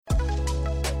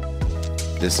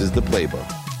This is the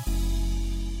playbook.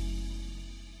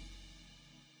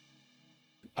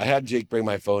 I had Jake bring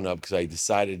my phone up because I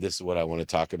decided this is what I want to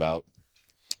talk about.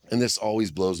 And this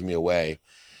always blows me away.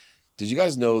 Did you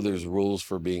guys know there's rules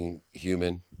for being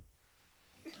human?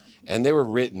 And they were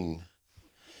written,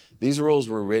 these rules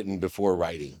were written before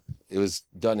writing. It was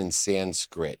done in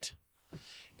Sanskrit.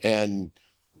 And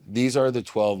these are the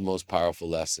 12 most powerful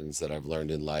lessons that I've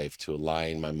learned in life to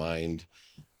align my mind,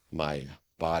 my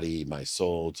body, my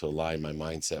soul, to align my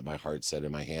mindset, my heart set,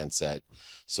 and my handset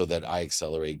so that I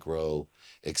accelerate, grow,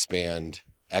 expand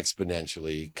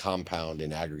exponentially, compound,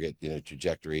 and aggregate in a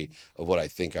trajectory of what I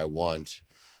think I want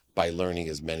by learning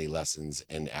as many lessons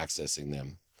and accessing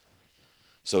them.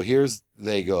 So here's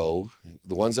they go.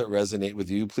 The ones that resonate with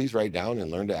you, please write down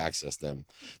and learn to access them.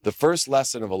 The first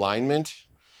lesson of alignment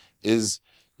is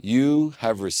you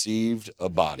have received a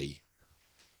body.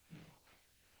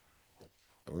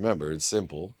 Remember, it's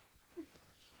simple,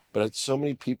 but so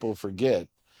many people forget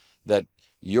that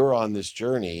you're on this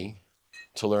journey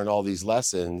to learn all these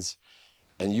lessons,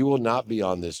 and you will not be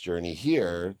on this journey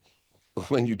here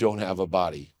when you don't have a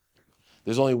body.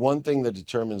 There's only one thing that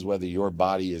determines whether your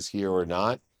body is here or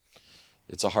not.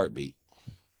 It's a heartbeat.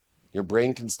 Your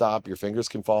brain can stop, your fingers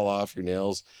can fall off, your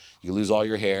nails, you lose all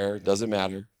your hair, doesn't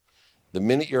matter. The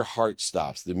minute your heart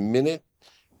stops, the minute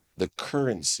the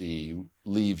currency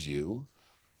leaves you,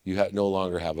 you no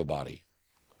longer have a body.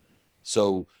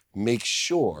 So make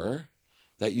sure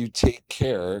that you take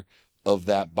care of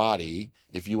that body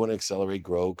if you want to accelerate,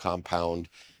 grow, compound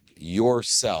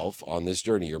yourself on this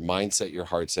journey. Your mindset, your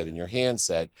heart set, and your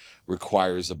handset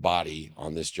requires a body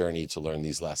on this journey to learn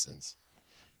these lessons.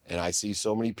 And I see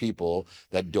so many people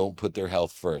that don't put their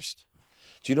health first.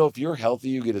 Do you know if you're healthy,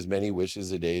 you get as many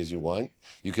wishes a day as you want?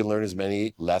 You can learn as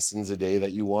many lessons a day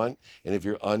that you want. And if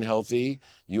you're unhealthy,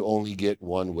 you only get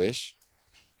one wish.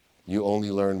 You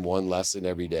only learn one lesson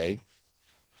every day.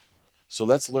 So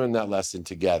let's learn that lesson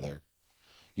together.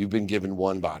 You've been given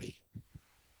one body.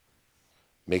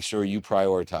 Make sure you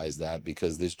prioritize that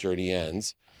because this journey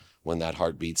ends when that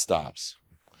heartbeat stops.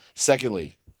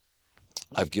 Secondly,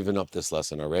 I've given up this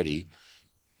lesson already.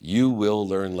 You will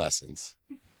learn lessons.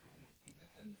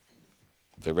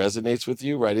 If it resonates with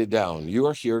you, write it down. You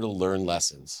are here to learn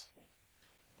lessons.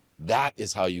 That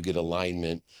is how you get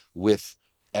alignment with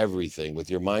everything,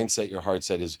 with your mindset, your heart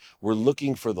set. Is we're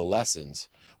looking for the lessons.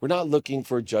 We're not looking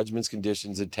for judgments,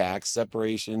 conditions, attacks,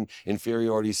 separation,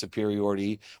 inferiority,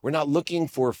 superiority. We're not looking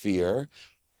for fear.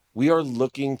 We are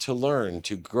looking to learn,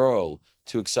 to grow,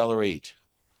 to accelerate.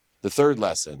 The third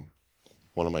lesson,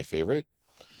 one of my favorite,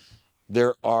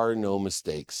 there are no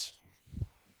mistakes,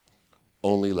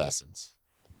 only lessons.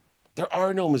 There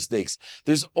are no mistakes.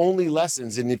 There's only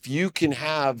lessons. And if you can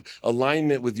have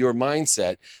alignment with your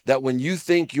mindset that when you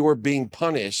think you're being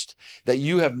punished, that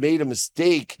you have made a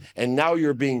mistake and now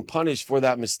you're being punished for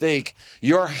that mistake,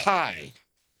 you're high.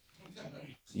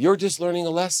 You're just learning a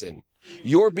lesson.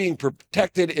 You're being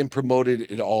protected and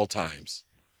promoted at all times.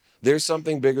 There's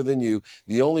something bigger than you.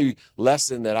 The only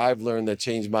lesson that I've learned that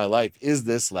changed my life is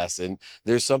this lesson.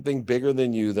 There's something bigger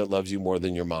than you that loves you more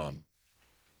than your mom.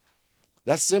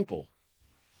 That's simple.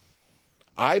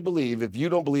 I believe if you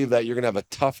don't believe that, you're going to have a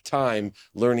tough time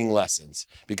learning lessons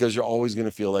because you're always going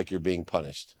to feel like you're being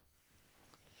punished.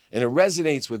 And it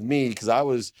resonates with me because I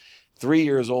was 3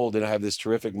 years old and I have this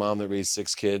terrific mom that raised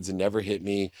 6 kids and never hit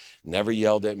me, never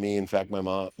yelled at me. In fact,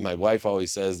 my wife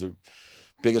always says the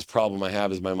biggest problem I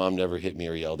have is my mom never hit me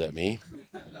or yelled at me.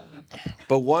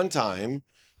 But one time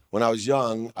when I was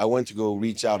young, I went to go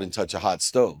reach out and touch a hot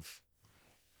stove.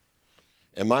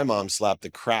 And my mom slapped the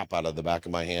crap out of the back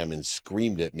of my hand and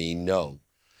screamed at me, no.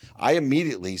 I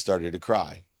immediately started to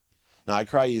cry. Now, I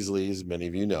cry easily, as many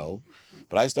of you know,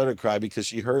 but I started to cry because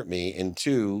she hurt me. And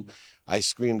 2, I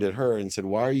screamed at her and said,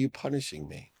 why are you punishing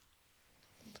me?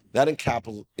 That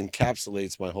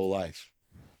encapsulates my whole life.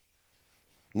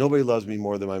 Nobody loves me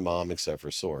more than my mom except for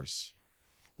Source.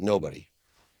 Nobody.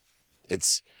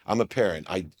 I'm a parent.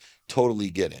 I totally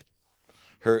get it.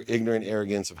 Her ignorant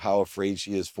arrogance of how afraid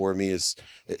she is for me is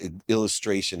an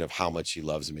illustration of how much she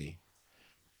loves me.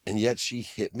 And yet she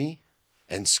hit me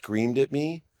and screamed at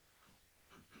me.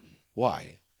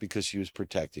 Why? Because she was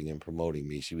protecting and promoting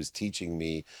me. She was teaching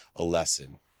me a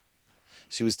lesson.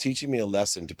 She was teaching me a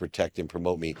lesson to protect and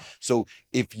promote me. So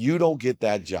if you don't get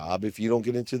that job, if you don't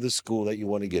get into the school that you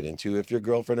want to get into, if your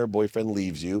girlfriend or boyfriend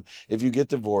leaves you, if you get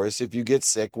divorced, if you get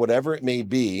sick, whatever it may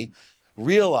be,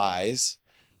 realize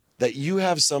that you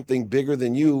have something bigger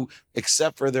than you,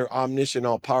 except for they're omniscient,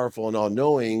 all-powerful, and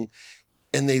all-knowing,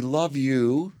 and they love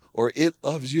you, or it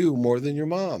loves you more than your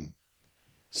mom.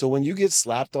 So when you get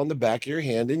slapped on the back of your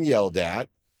hand and yelled at,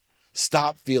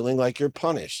 Stop feeling like you're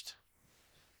punished.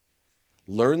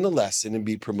 Learn the lesson and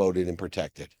be promoted and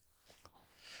protected.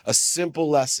 A simple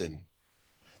lesson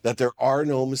that there are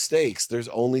no mistakes. There's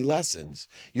only lessons.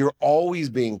 You're always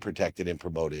being protected and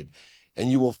promoted. And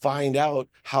you will find out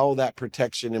how that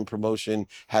protection and promotion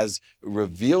has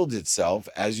revealed itself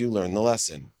as you learn the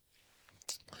lesson.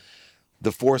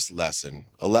 The fourth lesson,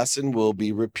 a lesson will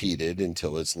be repeated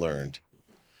until it's learned.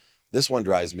 This one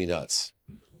drives me nuts.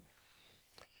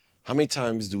 How many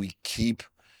times do we keep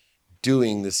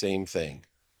doing the same thing?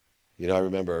 You know, I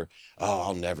remember, oh,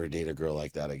 I'll never date a girl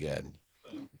like that again.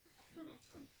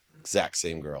 Exact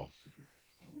same girl.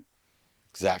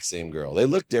 Exact same girl. They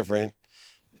look different.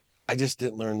 I just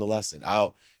didn't learn the lesson.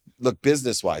 Look,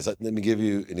 business-wise, let me give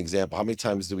you an example. How many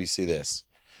times do we see this?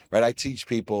 Right? I teach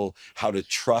people how to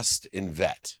trust and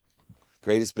vet.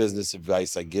 Greatest business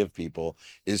advice I give people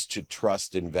is to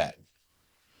trust and vet.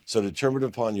 So determine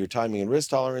upon your timing and risk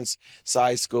tolerance,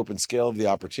 size, scope, and scale of the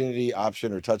opportunity,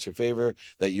 option, or touch of favor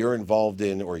that you're involved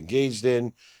in or engaged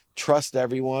in. Trust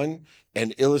everyone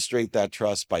and illustrate that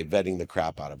trust by vetting the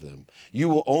crap out of them. You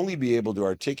will only be able to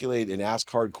articulate and ask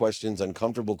hard questions,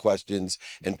 uncomfortable questions,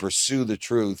 and pursue the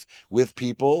truth with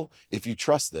people if you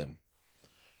trust them,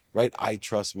 right? I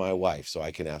trust my wife, so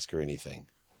I can ask her anything.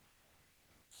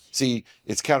 See,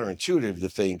 it's counterintuitive to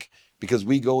think because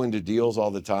we go into deals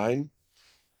all the time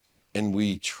and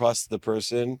we trust the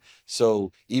person.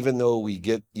 So even though we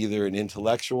get either an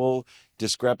intellectual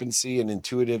discrepancy, an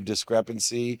intuitive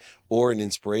discrepancy, or an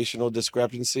inspirational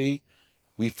discrepancy,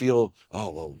 we feel, oh,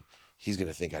 well, he's going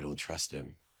to think I don't trust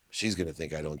him. She's going to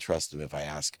think I don't trust him if I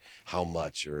ask how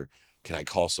much or can I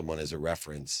call someone as a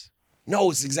reference. No,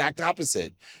 it's the exact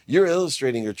opposite. You're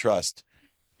illustrating your trust.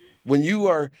 When you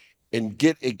are and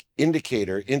get an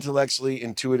indicator intellectually,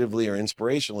 intuitively, or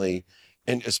inspirationally,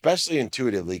 and especially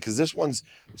intuitively, because this one's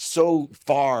so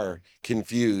far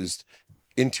confused.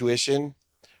 Intuition,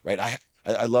 right?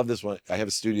 I love this one. I have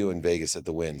a studio in Vegas at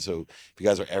the Wynn. So if you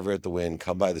guys are ever at the Wynn,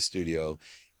 come by the studio.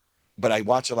 But I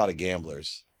watch a lot of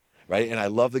gamblers, right? And I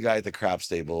love the guy at the craps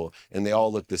table, and they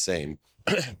all look the same.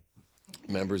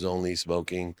 Members only,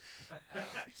 smoking.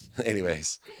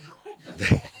 Anyways,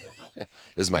 this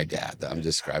is my dad that I'm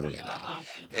describing it now.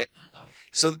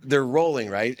 So they're rolling,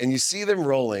 right? And you see them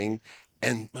rolling,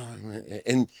 and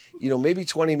you know, maybe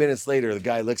 20 minutes later, the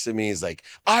guy looks at me, he's like,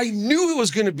 I knew it was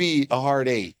going to be a hard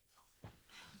 8.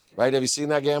 Right? Have you seen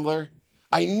that gambler?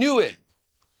 I knew it.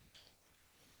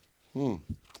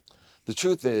 The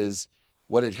truth is,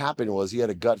 what had happened was he had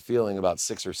a gut feeling about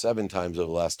 6 or 7 times over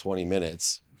the last 20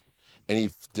 minutes, and he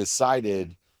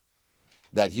decided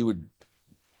that he would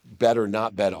bet or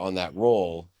not bet on that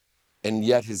roll, and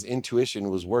yet his intuition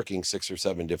was working 6 or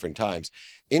 7 different times.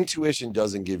 Intuition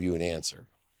doesn't give you an answer.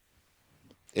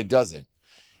 It doesn't.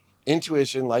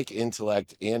 Intuition, like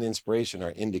intellect and inspiration,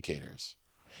 are indicators.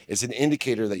 It's an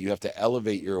indicator that you have to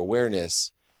elevate your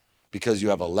awareness because you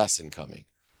have a lesson coming.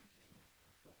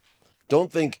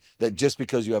 Don't think that just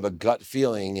because you have a gut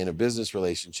feeling in a business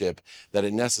relationship that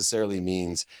it necessarily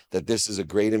means that this is a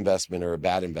great investment or a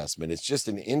bad investment. It's just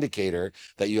an indicator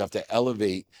that you have to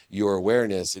elevate your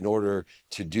awareness. In order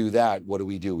to do that, what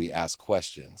do? We ask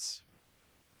questions.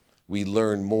 We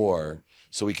learn more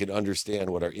so we can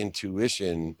understand what our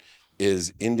intuition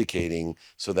is indicating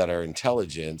so that our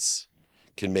intelligence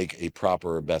can make a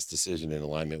proper or best decision in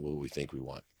alignment with what we think we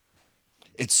want.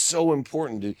 It's so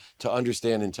important to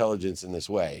understand intelligence in this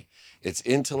way. It's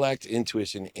intellect,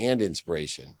 intuition, and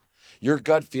inspiration. Your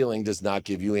gut feeling does not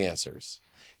give you answers.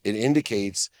 It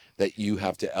indicates that you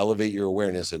have to elevate your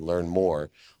awareness and learn more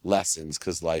lessons,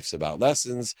 because life's about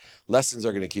lessons. Lessons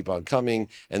are going to keep on coming,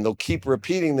 and they'll keep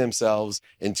repeating themselves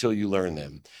until you learn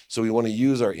them. So we want to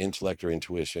use our intellect or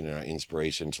intuition and our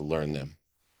inspiration to learn them.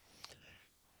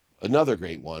 Another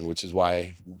great one, which is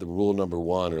why the rule number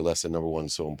 1 or lesson number 1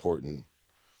 is so important.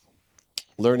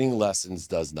 Learning lessons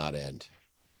does not end.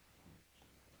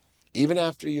 Even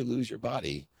after you lose your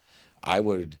body, I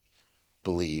would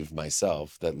believe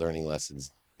myself that learning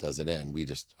lessons doesn't end. We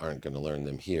just aren't going to learn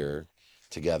them here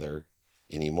together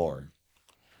anymore.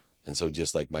 And so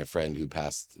just like my friend who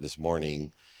passed this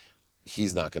morning,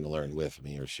 he's not going to learn with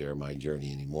me or share my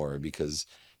journey anymore because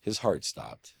his heart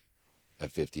stopped at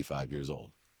 55 years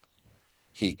old.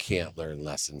 He can't learn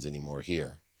lessons anymore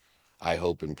here. I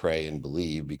hope and pray and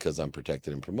believe, because I'm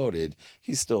protected and promoted,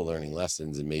 he's still learning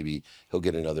lessons, and maybe he'll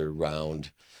get another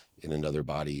round in another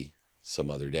body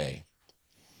some other day.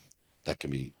 That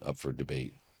can be up for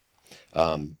debate.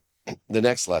 The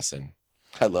next lesson,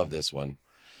 I love this one.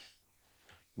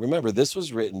 Remember, this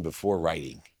was written before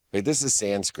writing. Right? This is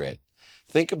Sanskrit.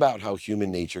 Think about how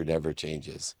human nature never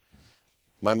changes.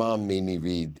 My mom made me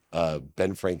read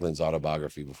Ben Franklin's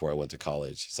autobiography before I went to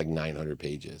college. It's like 900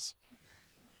 pages.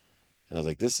 And I was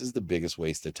like, this is the biggest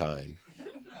waste of time.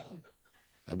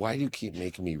 Why do you keep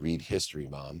making me read history,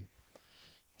 Mom?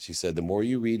 She said, the more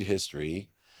you read history,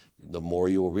 the more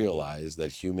you will realize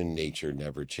that human nature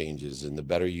never changes. And the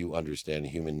better you understand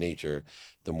human nature,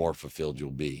 the more fulfilled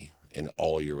you'll be in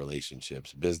all your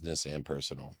relationships, business and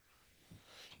personal.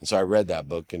 And so I read that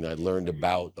book and I learned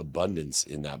about abundance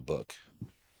in that book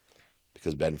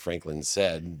because Ben Franklin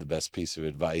said the best piece of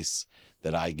advice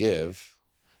that I give,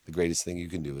 the greatest thing you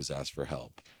can do is ask for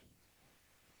help.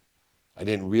 I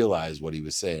didn't realize what he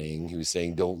was saying. He was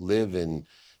saying, don't live in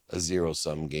a zero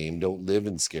sum game. Don't live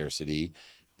in scarcity.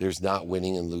 There's not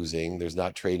winning and losing. There's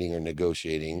not trading or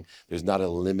negotiating. There's not a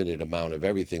limited amount of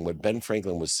everything. What Ben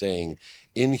Franklin was saying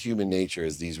in human nature,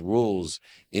 as these rules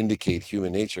indicate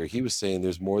human nature, he was saying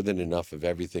there's more than enough of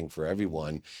everything for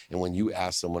everyone. And when you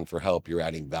ask someone for help, you're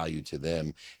adding value to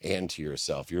them and to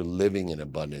yourself. You're living in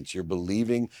abundance. You're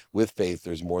believing with faith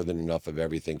there's more than enough of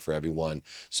everything for everyone.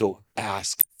 So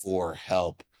ask for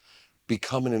help.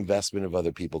 Become an investment of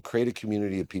other people. Create a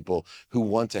community of people who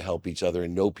want to help each other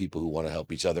and know people who want to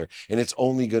help each other. And it's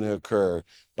only going to occur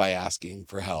by asking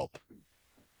for help.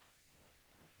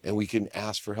 And we can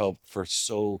ask for help for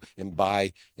so and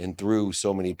by and through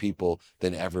so many people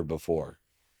than ever before.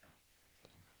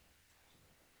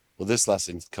 Well, this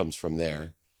lesson comes from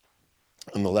there.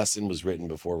 And the lesson was written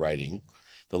before writing.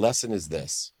 The lesson is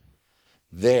this: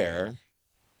 there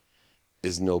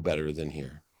is no better than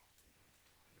here.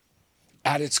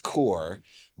 At its core,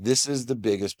 this is the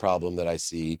biggest problem that I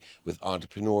see with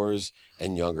entrepreneurs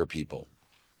and younger people,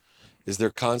 is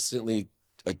they're constantly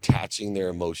attaching their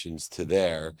emotions to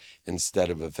there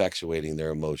instead of effectuating their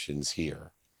emotions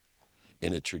here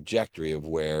in a trajectory of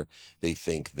where they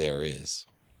think there is.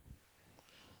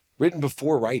 Written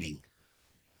before writing,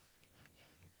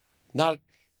 not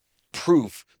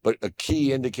proof, but a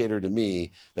key indicator to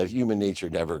me that human nature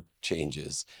never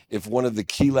changes. If one of the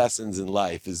key lessons in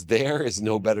life is there is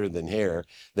no better than here,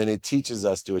 then it teaches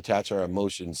us to attach our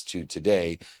emotions to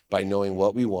today by knowing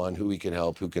what we want, who we can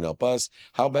help, who can help us,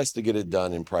 how best to get it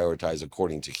done, and prioritize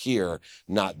according to here,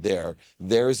 not there.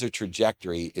 There is a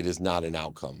trajectory, it is not an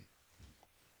outcome.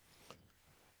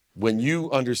 When you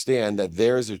understand that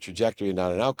there is a trajectory and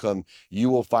not an outcome, you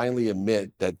will finally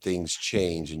admit that things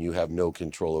change and you have no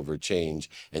control over change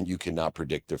and you cannot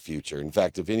predict the future. In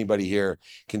fact, if anybody here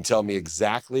can tell me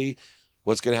exactly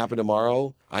what's going to happen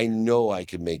tomorrow, I know I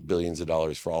can make billions of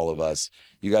dollars for all of us.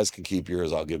 You guys can keep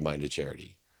yours. I'll give mine to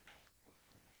charity.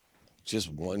 Just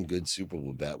one good Super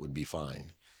Bowl bet would be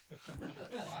fine.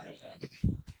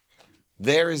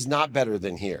 There is not better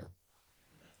than here.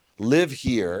 Live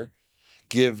here.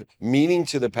 Give meaning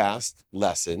to the past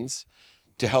lessons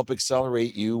to help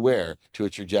accelerate you where? To a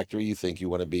trajectory you think you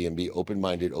want to be, and be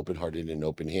open-minded, open-hearted, and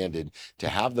open-handed to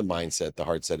have the mindset, the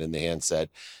heart set, and the handset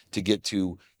to get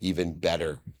to even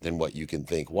better than what you can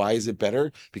think. Why is it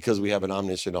better? Because we have an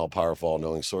omniscient, all-powerful,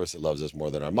 all-knowing source that loves us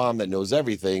more than our mom, that knows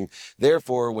everything.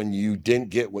 Therefore, when you didn't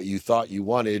get what you thought you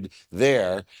wanted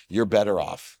there, you're better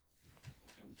off.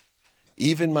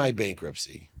 Even my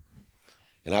bankruptcy.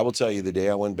 And I will tell you, the day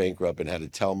I went bankrupt and had to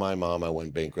tell my mom I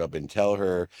went bankrupt and tell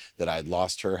her that I'd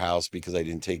lost her house because I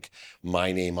didn't take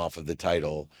my name off of the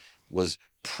title was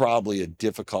probably a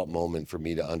difficult moment for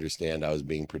me to understand I was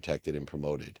being protected and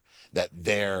promoted. That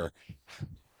there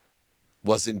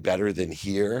wasn't better than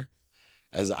here.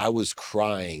 As I was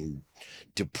crying,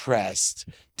 depressed,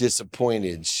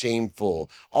 disappointed, shameful,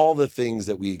 all the things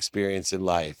that we experience in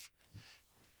life,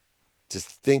 to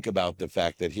think about the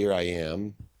fact that here I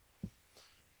am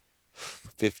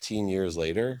 15 years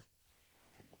later,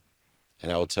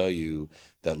 and I will tell you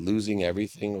that losing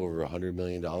everything over $100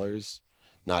 million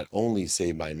not only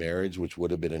saved my marriage, which would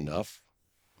have been enough,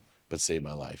 but saved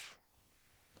my life.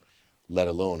 Let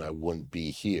alone I wouldn't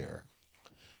be here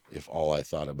if all I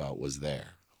thought about was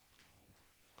there.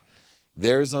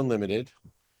 There's unlimited.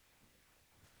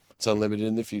 It's unlimited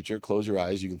in the future. Close your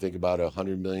eyes. You can think about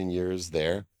 100 million years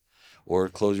there. Or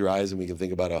close your eyes and we can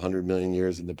think about 100 million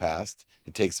years in the past.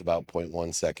 It takes about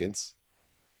 0.1 seconds.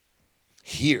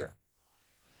 Here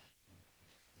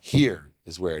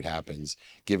is where it happens,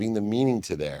 giving the meaning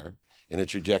to there and a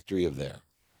trajectory of there.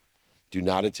 Do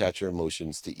not attach your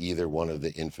emotions to either one of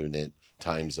the infinite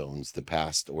time zones, the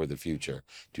past or the future.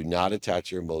 Do not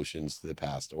attach your emotions to the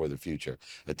past or the future.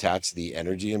 Attach the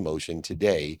energy and motion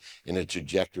today in a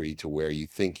trajectory to where you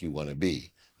think you want to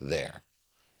be there.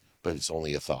 But it's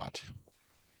only a thought.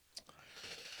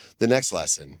 The next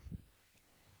lesson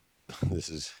this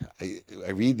is,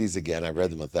 I read these again. I've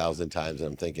read them 1,000 times, and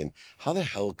I'm thinking, how the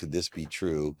hell could this be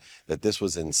true that this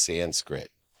was in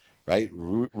Sanskrit, right?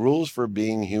 Rules for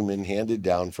being human handed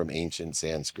down from ancient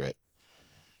Sanskrit.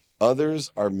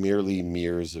 Others are merely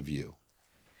mirrors of you.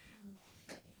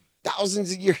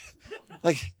 Thousands of years.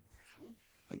 Like,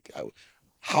 like,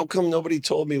 how come nobody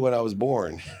told me when I was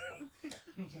born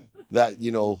that,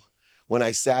 when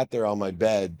I sat there on my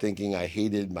bed thinking I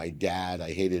hated my dad,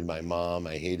 I hated my mom,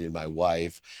 I hated my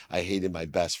wife, I hated my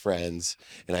best friends,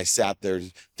 and I sat there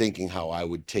thinking how I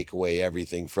would take away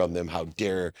everything from them. How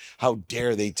dare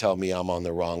they tell me I'm on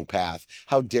the wrong path?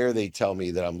 How dare they tell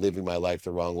me that I'm living my life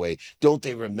the wrong way? Don't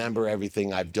they remember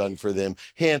everything I've done for them?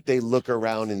 Can't they look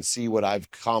around and see what I've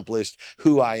accomplished,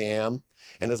 who I am?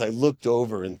 And as I looked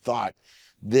over and thought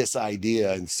this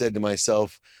idea and said to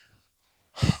myself,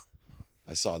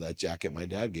 I saw that jacket my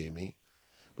dad gave me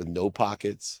with no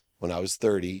pockets when I was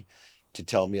 30 to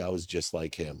tell me I was just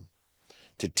like him,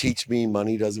 to teach me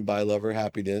money doesn't buy love or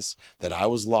happiness, that I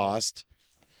was lost,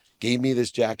 gave me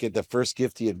this jacket, the first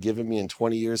gift he had given me in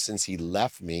 20 years since he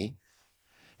left me,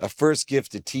 a first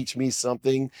gift to teach me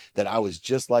something that I was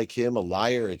just like him, a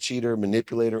liar, a cheater,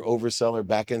 manipulator, overseller,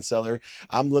 back-end seller.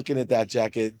 I'm looking at that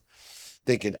jacket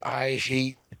thinking, I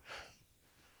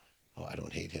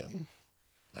don't hate him.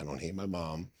 I don't hate my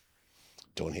mom.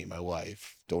 Don't hate my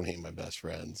wife. Don't hate my best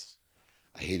friends.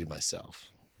 I hated myself.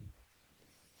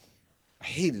 I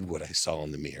hated what I saw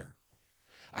in the mirror.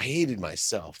 I hated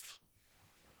myself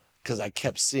because I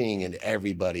kept seeing in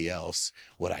everybody else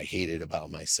what I hated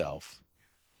about myself.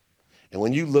 And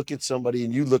when you look at somebody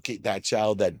and you look at that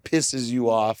child that pisses you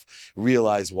off,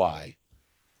 realize why.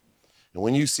 And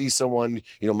when you see someone,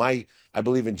 I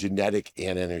believe in genetic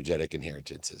and energetic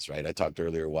inheritances, right? I talked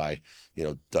earlier why,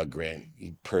 Doug Grant,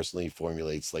 he personally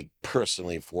formulates, like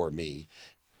personally for me,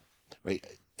 right?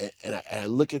 And I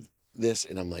look at this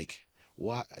and I'm like,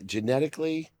 why?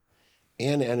 Genetically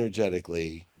and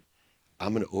energetically,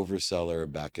 I'm an overseller, a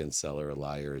back-end seller, a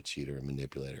liar, a cheater, a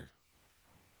manipulator.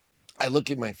 I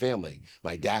look at my family,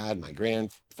 my dad, my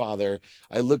grandfather.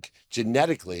 I look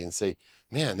genetically and say,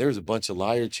 man, there's a bunch of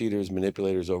liar, cheaters,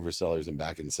 manipulators, oversellers, and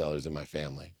back-end sellers in my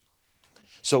family.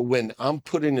 So when I'm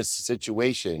put in a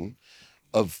situation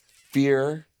of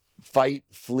fear, fight,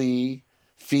 flee,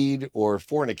 feed, or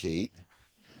fornicate,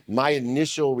 my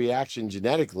initial reaction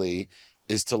genetically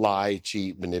is to lie,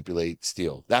 cheat, manipulate,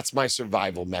 steal. That's my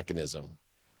survival mechanism.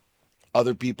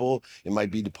 Other people, it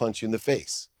might be to punch you in the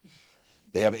face.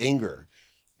 They have anger,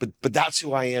 but that's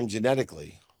who I am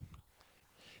genetically.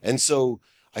 And so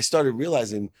I started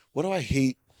realizing, what do I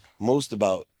hate most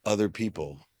about other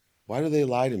people? Why do they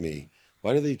lie to me?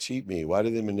 Why do they cheat me? Why do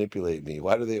they manipulate me?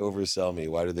 Why do they oversell me?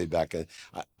 Why do they back in?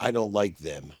 I don't like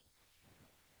them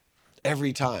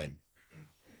every time,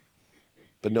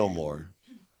 but no more.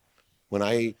 When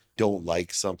I don't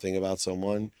like something about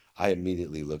someone, I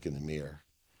immediately look in the mirror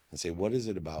and say, what is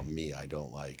it about me I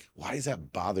don't like? Why does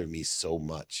that bother me so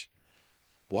much?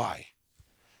 Why?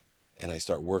 And I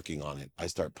start working on it. I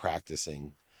start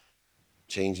practicing,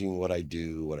 changing what I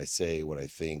do, what I say, what I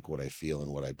think, what I feel,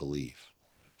 and what I believe.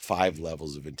 5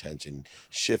 levels of intention,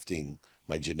 shifting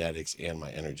my genetics and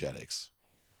my energetics.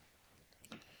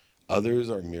 Others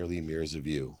are merely mirrors of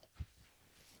you.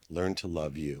 Learn to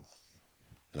love you,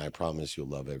 and I promise you'll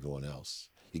love everyone else.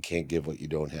 You can't give what you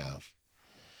don't have.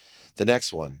 The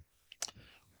next one,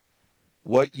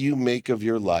 what you make of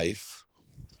your life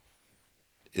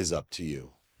is up to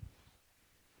you.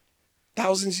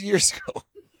 Thousands of years ago.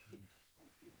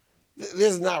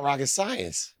 This is not rocket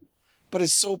science, but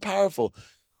it's so powerful.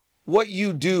 What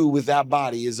you do with that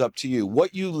body is up to you.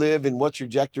 What you live and what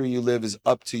trajectory you live is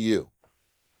up to you.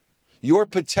 Your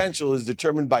potential is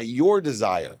determined by your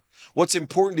desire. What's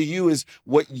important to you is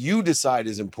what you decide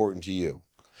is important to you.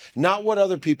 Not what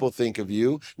other people think of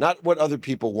you, not what other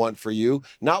people want for you,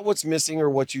 not what's missing or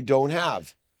what you don't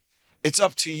have. It's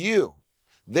up to you.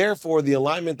 Therefore, the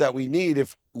alignment that we need,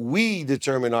 if we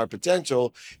determine our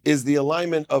potential, is the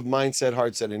alignment of mindset,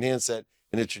 heartset, and handset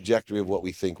in a trajectory of what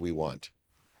we think we want.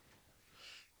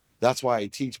 That's why I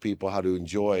teach people how to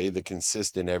enjoy the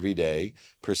consistent everyday,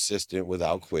 persistent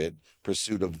without quit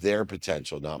pursuit of their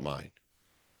potential, not mine.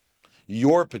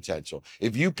 Your potential.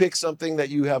 If you pick something that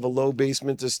you have a low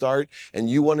basement to start and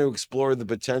you want to explore the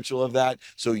potential of that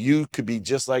so you could be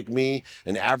just like me,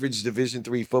 an average Division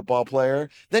III football player,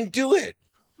 then do it.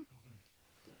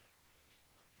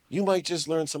 You might just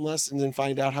learn some lessons and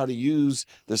find out how to use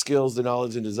the skills, the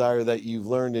knowledge, and desire that you've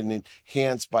learned and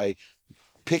enhance by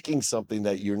picking something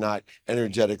that you're not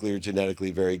energetically or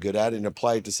genetically very good at and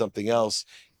apply it to something else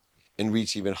and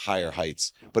reach even higher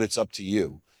heights. But it's up to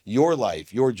you. Your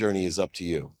life, your journey is up to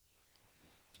you.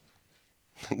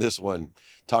 This one,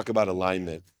 talk about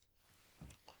alignment.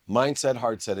 Mindset,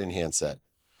 heart set, and handset.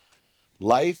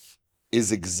 Life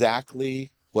is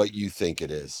exactly what you think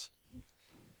it is.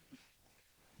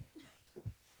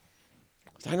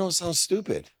 I know it sounds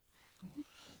stupid.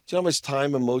 Do you know how much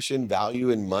time, emotion,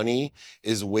 value, and money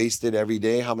is wasted every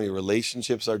day? How many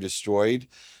relationships are destroyed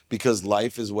because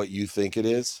life is what you think it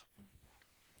is?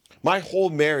 My whole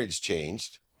marriage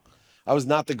changed. I was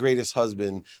not the greatest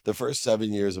husband the first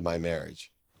 7 years of my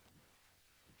marriage.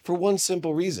 For one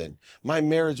simple reason, my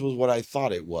marriage was what I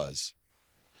thought it was.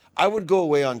 I would go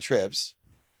away on trips.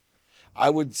 I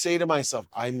would say to myself,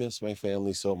 I miss my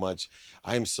family so much.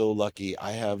 I am so lucky.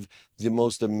 I have the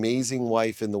most amazing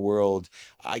wife in the world.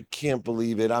 I can't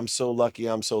believe it. I'm so lucky.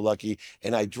 I'm so lucky.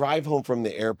 And I drive home from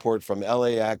the airport from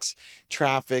LAX,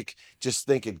 traffic, just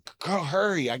thinking, girl,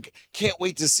 hurry. I can't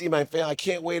wait to see my family. I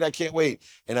can't wait. I can't wait.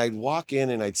 And I'd walk in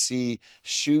and I'd see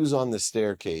shoes on the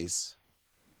staircase.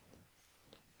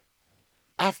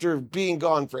 After being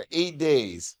gone for 8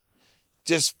 days,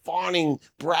 just fawning,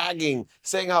 bragging,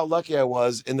 saying how lucky I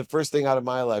was. And the first thing out of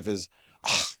my life is,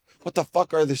 what the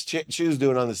fuck are the shoes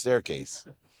doing on the staircase?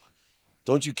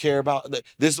 Don't you care about this?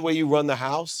 Is the way you run the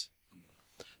house?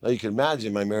 Now you can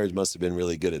imagine my marriage must have been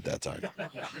really good at that time.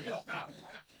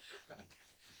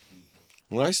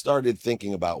 When I started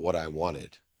thinking about what I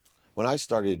wanted, when I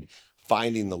started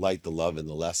finding the light, the love, and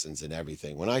the lessons and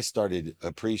everything, when I started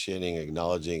appreciating,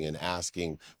 acknowledging, and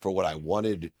asking for what I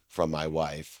wanted from my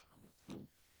wife,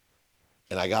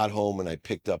 and I got home and I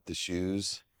picked up the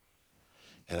shoes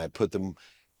and I put them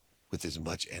with as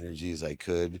much energy as I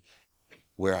could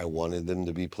where I wanted them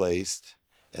to be placed.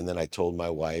 And then I told my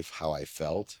wife how I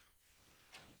felt,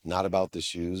 not about the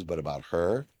shoes, but about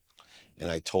her. And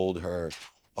I told her,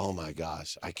 oh my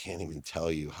gosh, I can't even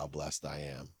tell you how blessed I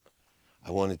am.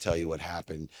 I want to tell you what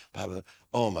happened.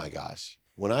 Oh my gosh.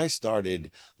 When I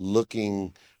started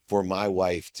looking for my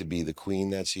wife to be the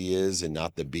queen that she is and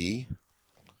not the bee,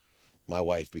 my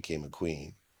wife became a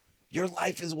queen. Your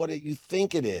life is what you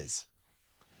think it is.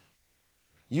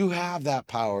 You have that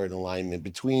power and alignment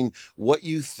between what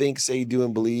you think, say, do,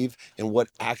 and believe and what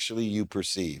actually you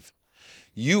perceive.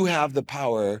 You have the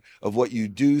power of what you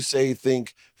do, say,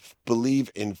 think, believe,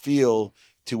 and feel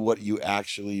to what you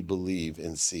actually believe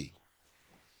and see.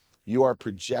 You are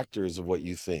projectors of what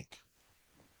you think.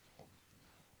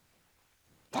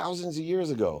 Thousands of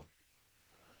years ago.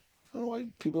 I don't know why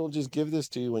people don't just give this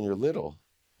to you when you're little.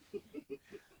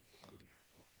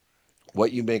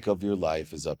 What you make of your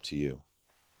life is up to you.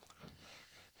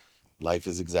 Life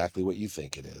is exactly what you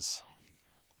think it is.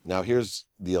 Now here's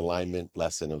the alignment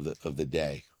lesson of the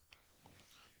day.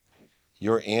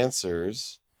 Your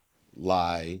answers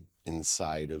lie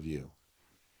inside of you.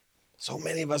 So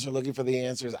many of us are looking for the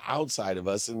answers outside of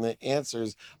us, and the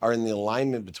answers are in the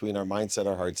alignment between our mindset,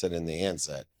 our heart set, and the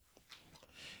handset.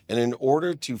 And in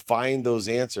order to find those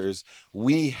answers,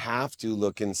 we have to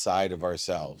look inside of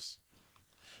ourselves.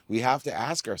 We have to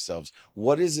ask ourselves,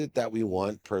 what is it that we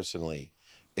want personally,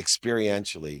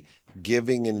 experientially,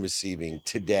 giving and receiving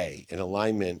today in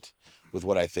alignment with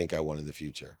what I think I want in the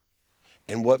future?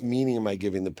 And what meaning am I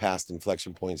giving the past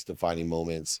inflection points, defining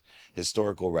moments,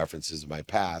 historical references of my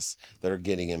past that are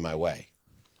getting in my way?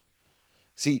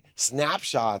 See,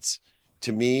 snapshots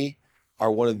to me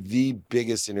are one of the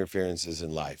biggest interferences in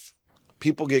life.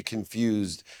 People get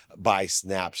confused by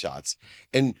snapshots.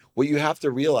 And what you have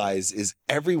to realize is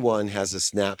everyone has a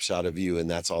snapshot of you, and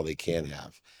that's all they can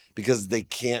have because they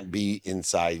can't be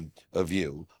inside of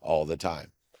you all the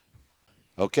time.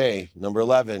 Okay, number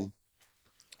 11.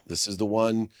 This is the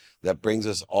one that brings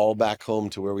us all back home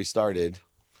to where we started.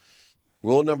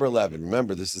 Rule number 11.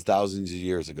 Remember, this is thousands of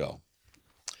years ago.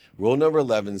 Rule number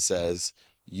 11 says,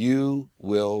 you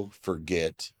will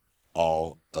forget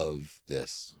all of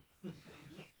this.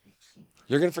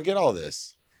 You're going to forget all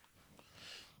this.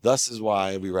 Thus is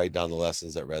why we write down the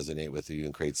lessons that resonate with you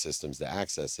and create systems to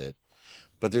access it.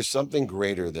 But there's something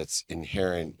greater that's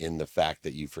inherent in the fact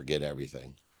that you forget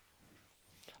everything.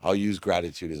 I'll use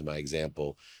gratitude as my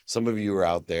example. Some of you are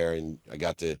out there and I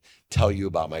got to tell you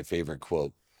about my favorite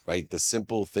quote, right? The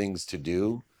simple things to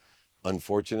do,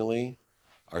 unfortunately,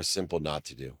 are simple not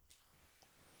to do.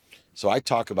 So I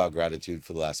talk about gratitude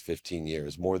for the last 15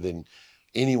 years, more than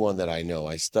anyone that I know.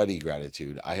 I study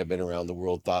gratitude. I have been around the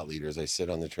world thought leaders. I sit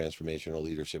on the Transformational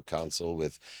Leadership Council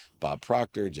with Bob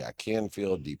Proctor, Jack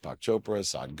Canfield, Deepak Chopra,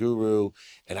 Sadhguru,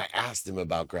 and I asked them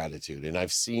about gratitude. And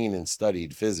I've seen and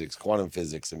studied physics, quantum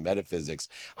physics, and metaphysics.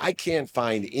 I can't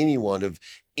find anyone of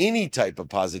any type of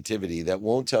positivity that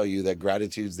won't tell you that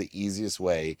gratitude is the easiest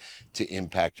way to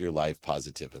impact your life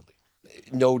positively.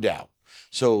 No doubt.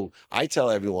 So I tell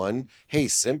everyone, hey,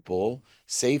 simple,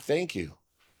 say thank you.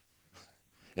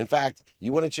 In fact,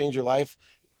 you want to change your life?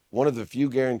 One of the few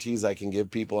guarantees I can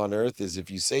give people on earth is if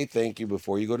you say thank you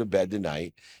before you go to bed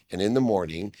tonight and in the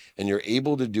morning, and you're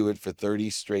able to do it for 30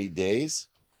 straight days,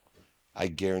 I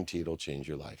guarantee it'll change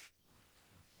your life.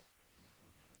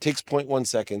 It takes 0.1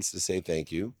 seconds to say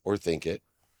thank you or think it,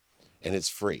 and it's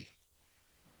free.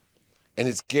 And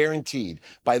it's guaranteed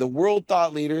by the world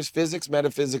thought leaders, physics,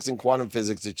 metaphysics, and quantum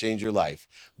physics to change your life.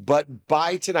 But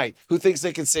by tonight, who thinks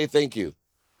they can say thank you?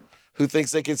 Who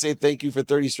thinks they can say thank you for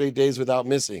 30 straight days without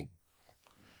missing?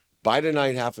 By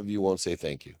tonight, half of you won't say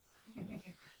thank you.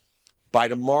 By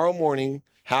tomorrow morning,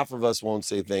 half of us won't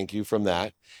say thank you from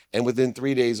that. And within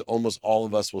 3 days, almost all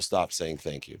of us will stop saying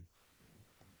thank you.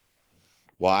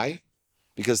 Why?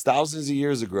 Because thousands of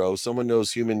years ago, someone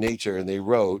knows human nature and they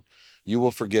wrote, you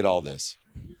will forget all this.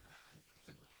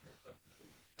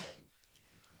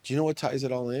 Do you know what ties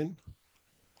it all in?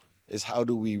 Is how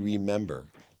do we remember?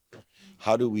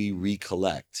 How do we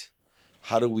recollect?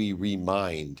 How do we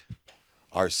remind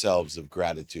ourselves of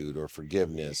gratitude or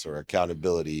forgiveness or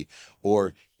accountability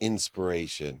or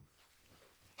inspiration?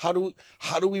 How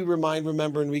do we remind,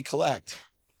 remember, and recollect?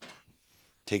 It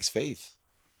takes faith.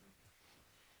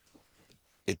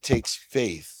 It takes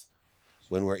faith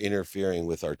when we're interfering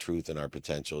with our truth and our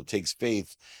potential. It takes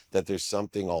faith that there's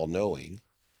something all-knowing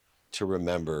to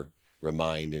remember,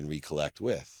 remind, and recollect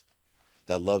with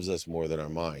that loves us more than our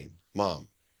mom.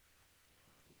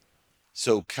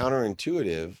 So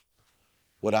counterintuitive,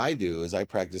 what I do is I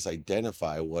practice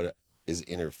identify what is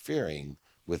interfering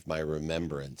with my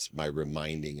remembrance, my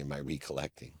reminding, and my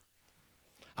recollecting.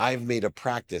 I've made a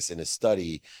practice and a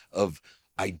study of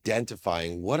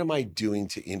identifying what am I doing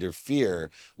to interfere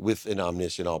with an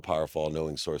omniscient, all-powerful,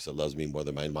 all-knowing source that loves me more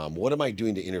than my mom? What am I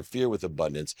doing to interfere with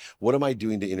abundance? What am I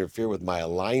doing to interfere with my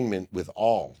alignment with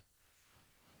all?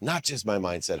 Not just my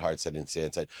mindset, heart set, and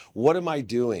handset. What am I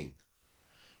doing?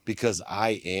 Because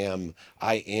I am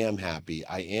happy,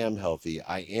 I am healthy,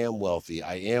 I am wealthy,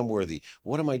 I am worthy.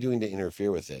 What am I doing to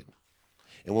interfere with it?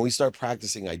 And when we start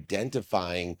practicing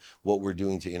identifying what we're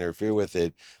doing to interfere with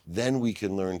it, then we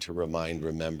can learn to remind,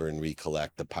 remember, and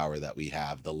recollect the power that we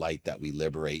have, the light that we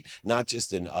liberate, not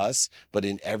just in us, but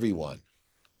in everyone.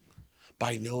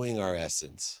 By knowing our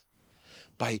essence,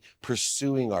 by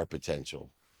pursuing our potential.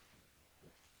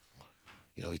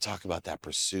 You know, we talk about that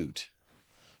pursuit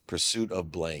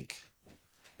of blank.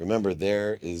 Remember,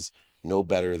 there is no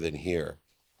better than here.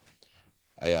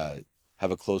 I have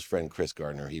a close friend, Chris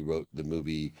Gardner. He wrote the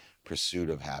movie Pursuit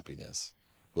of Happiness.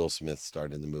 Will Smith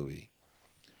starred in the movie.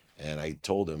 And I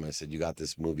told him, I said, you got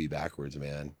this movie backwards,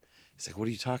 man. He's like, what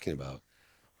are you talking about?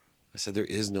 I said, there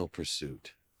is no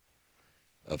pursuit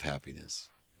of happiness.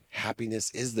 Happiness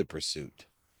is the pursuit.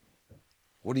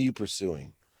 What are you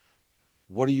pursuing?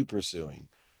 What are you pursuing?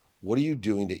 What are you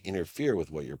doing to interfere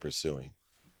with what you're pursuing?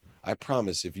 I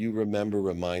promise if you remember,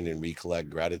 remind, and recollect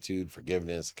gratitude,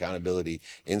 forgiveness, accountability,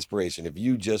 inspiration, if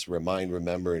you just remind,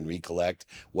 remember, and recollect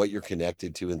what you're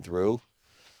connected to and through,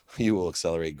 you will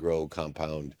accelerate, grow,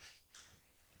 compound,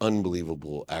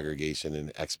 unbelievable aggregation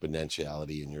and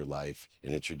exponentiality in your life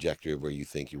in a trajectory of where you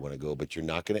think you want to go. But you're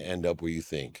not going to end up where you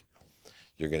think.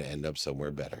 You're going to end up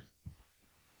somewhere better.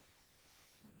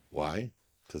 Why?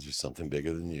 Because there's something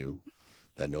bigger than you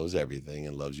that knows everything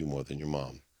and loves you more than your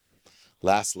mom.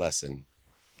 Last lesson.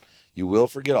 You will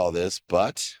forget all this,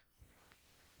 but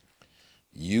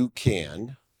you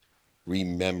can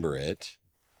remember it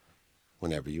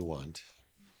whenever you want.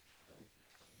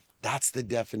 That's the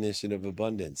definition of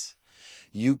abundance.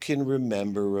 You can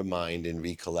remember, remind, and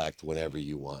recollect whenever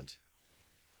you want.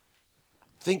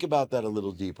 Think about that a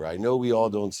little deeper. I know we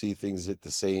all don't see things at the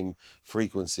same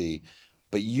frequency,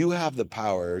 but you have the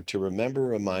power to remember,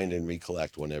 remind, and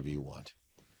recollect whenever you want.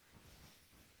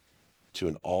 To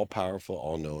an all-powerful,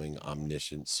 all-knowing,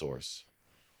 omniscient source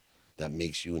that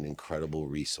makes you an incredible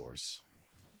resource.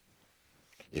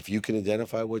 If you can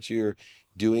identify what you're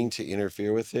doing to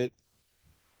interfere with it,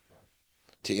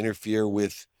 to interfere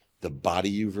with the body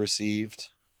you've received,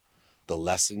 the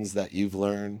lessons that you've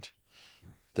learned,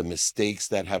 the mistakes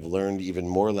that have learned even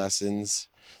more lessons,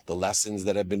 the lessons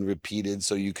that have been repeated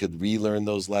so you could relearn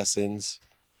those lessons,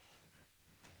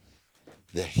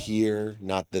 the here,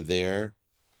 not the there,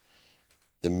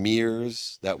 the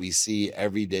mirrors that we see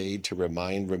every day to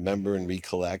remind, remember, and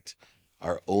recollect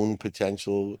our own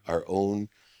potential, our own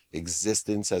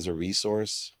existence as a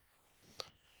resource,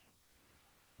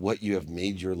 what you have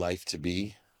made your life to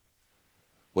be,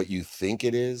 what you think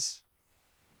it is,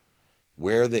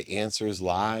 where the answers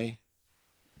lie.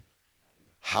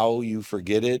 how you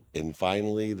forget it, and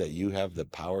finally, that you have the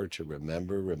power to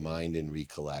remember, remind, and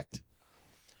recollect.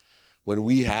 When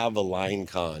we have a line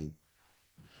con,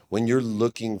 when you're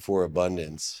looking for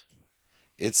abundance,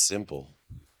 it's simple.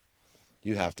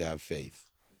 You have to have faith.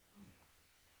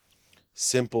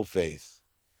 Simple faith.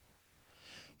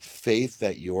 Faith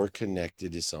that you're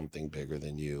connected to something bigger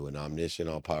than you, an omniscient,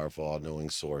 all powerful, all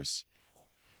knowing source.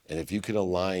 And if you can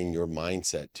align your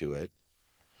mindset to it,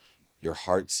 your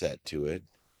heart set to it,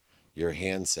 your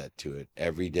handset to it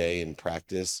every day in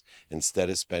practice, instead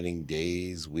of spending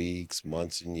days, weeks,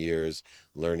 months, and years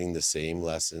learning the same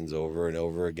lessons over and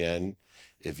over again,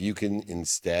 if you can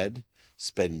instead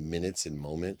spend minutes and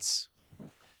moments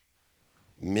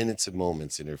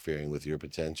interfering with your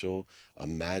potential,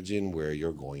 imagine where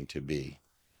you're going to be.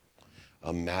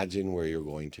 Imagine where you're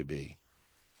going to be.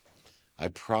 I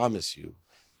promise you,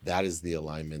 that is the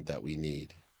alignment that we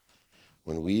need.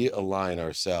 When we align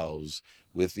ourselves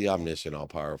with the omniscient, all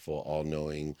powerful, all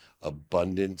knowing,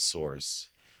 abundant source,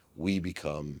 we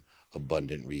become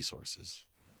abundant resources.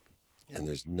 And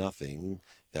there's nothing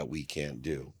that we can't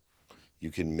do.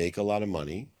 You can make a lot of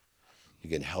money, you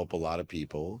can help a lot of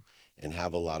people, and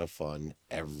have a lot of fun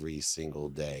every single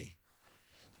day.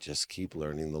 Just keep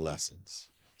learning the lessons.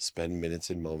 Spend minutes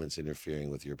and moments interfering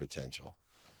with your potential.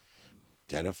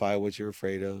 Identify what you're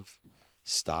afraid of.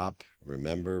 Stop,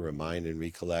 remember, remind, and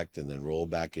recollect, and then roll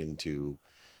back into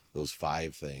those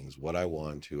 5 things: what I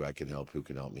want, who I can help, who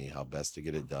can help me, how best to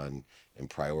get it done, and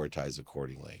prioritize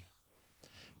accordingly.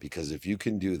 Because if you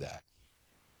can do that,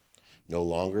 no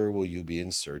longer will you be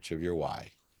in search of your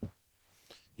why.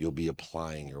 You'll be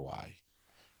applying your why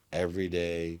every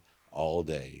day, all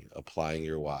day, applying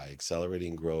your why,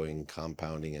 accelerating, growing,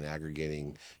 compounding, and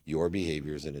aggregating your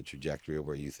behaviors in a trajectory of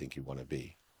where you think you want to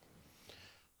be.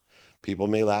 People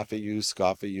may laugh at you,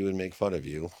 scoff at you, and make fun of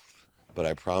you, but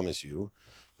I promise you,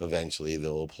 eventually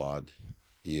they'll applaud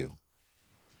you.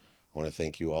 I want to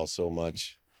thank you all so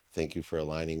much. Thank you for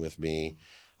aligning with me.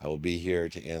 I will be here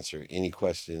to answer any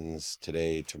questions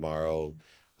today, tomorrow.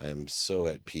 I am so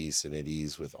at peace and at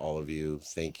ease with all of you.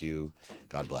 Thank you.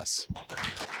 God bless.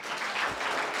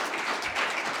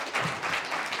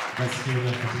 Let's give it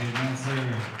up for Dave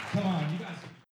Manser. Come on, you guys.